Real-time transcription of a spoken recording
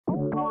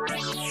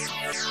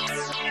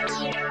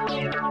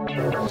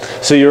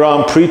So you're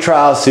on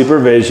pretrial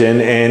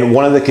supervision, and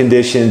one of the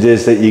conditions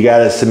is that you got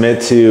to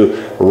submit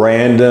to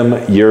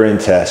random urine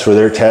tests where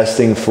they're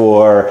testing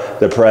for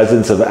the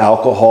presence of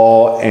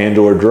alcohol and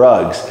or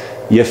drugs.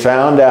 You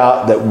found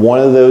out that one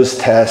of those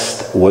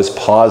tests was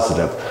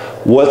positive.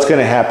 What's going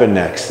to happen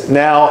next?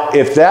 Now,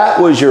 if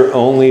that was your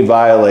only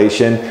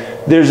violation,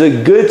 there's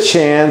a good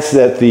chance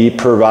that the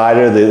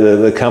provider,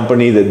 the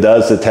company that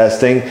does the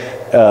testing,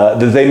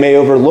 that they may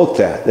overlook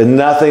that, and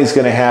nothing's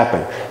going to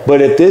happen. But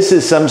if this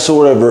is some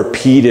sort of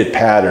repeated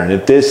pattern,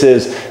 if this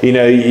is, you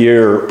know,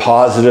 you're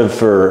positive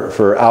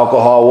for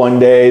alcohol one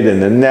day, then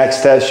the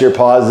next test you're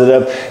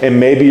positive, and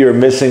maybe you're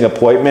missing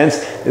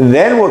appointments,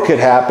 then what could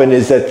happen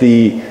is that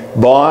the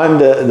bond,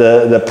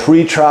 the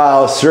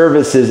pretrial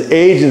services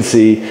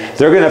agency,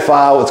 they're going to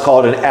file what's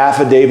called an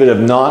affidavit of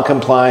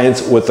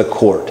non-compliance with the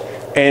court.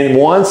 And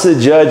once the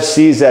judge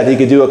sees that, he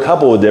could do a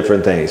couple of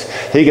different things.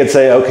 He could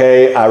say,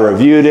 okay, I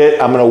reviewed it.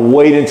 I'm going to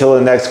wait until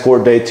the next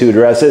court date to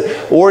address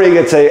it. Or he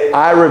could say,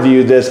 I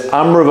reviewed this.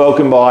 I'm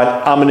revoking bond.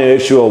 I'm going to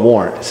issue a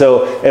warrant.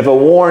 So if a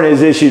warrant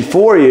is issued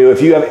for you,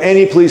 if you have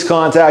any police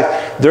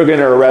contact, they're going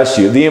to arrest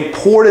you. The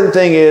important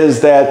thing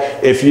is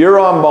that if you're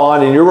on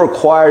bond and you're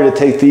required to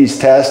take these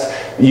tests,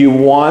 you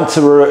want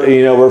to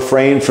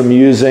refrain from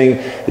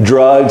using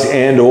drugs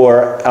and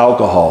or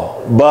alcohol.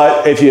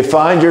 But if you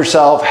find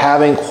yourself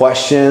having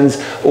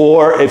questions,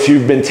 or if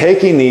you've been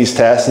taking these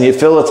tests and you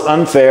feel it's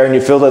unfair and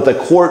you feel that the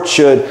court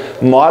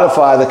should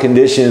modify the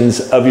conditions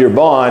of your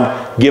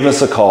bond, give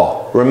us a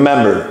call.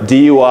 Remember,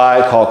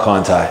 DUI, call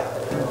Conti.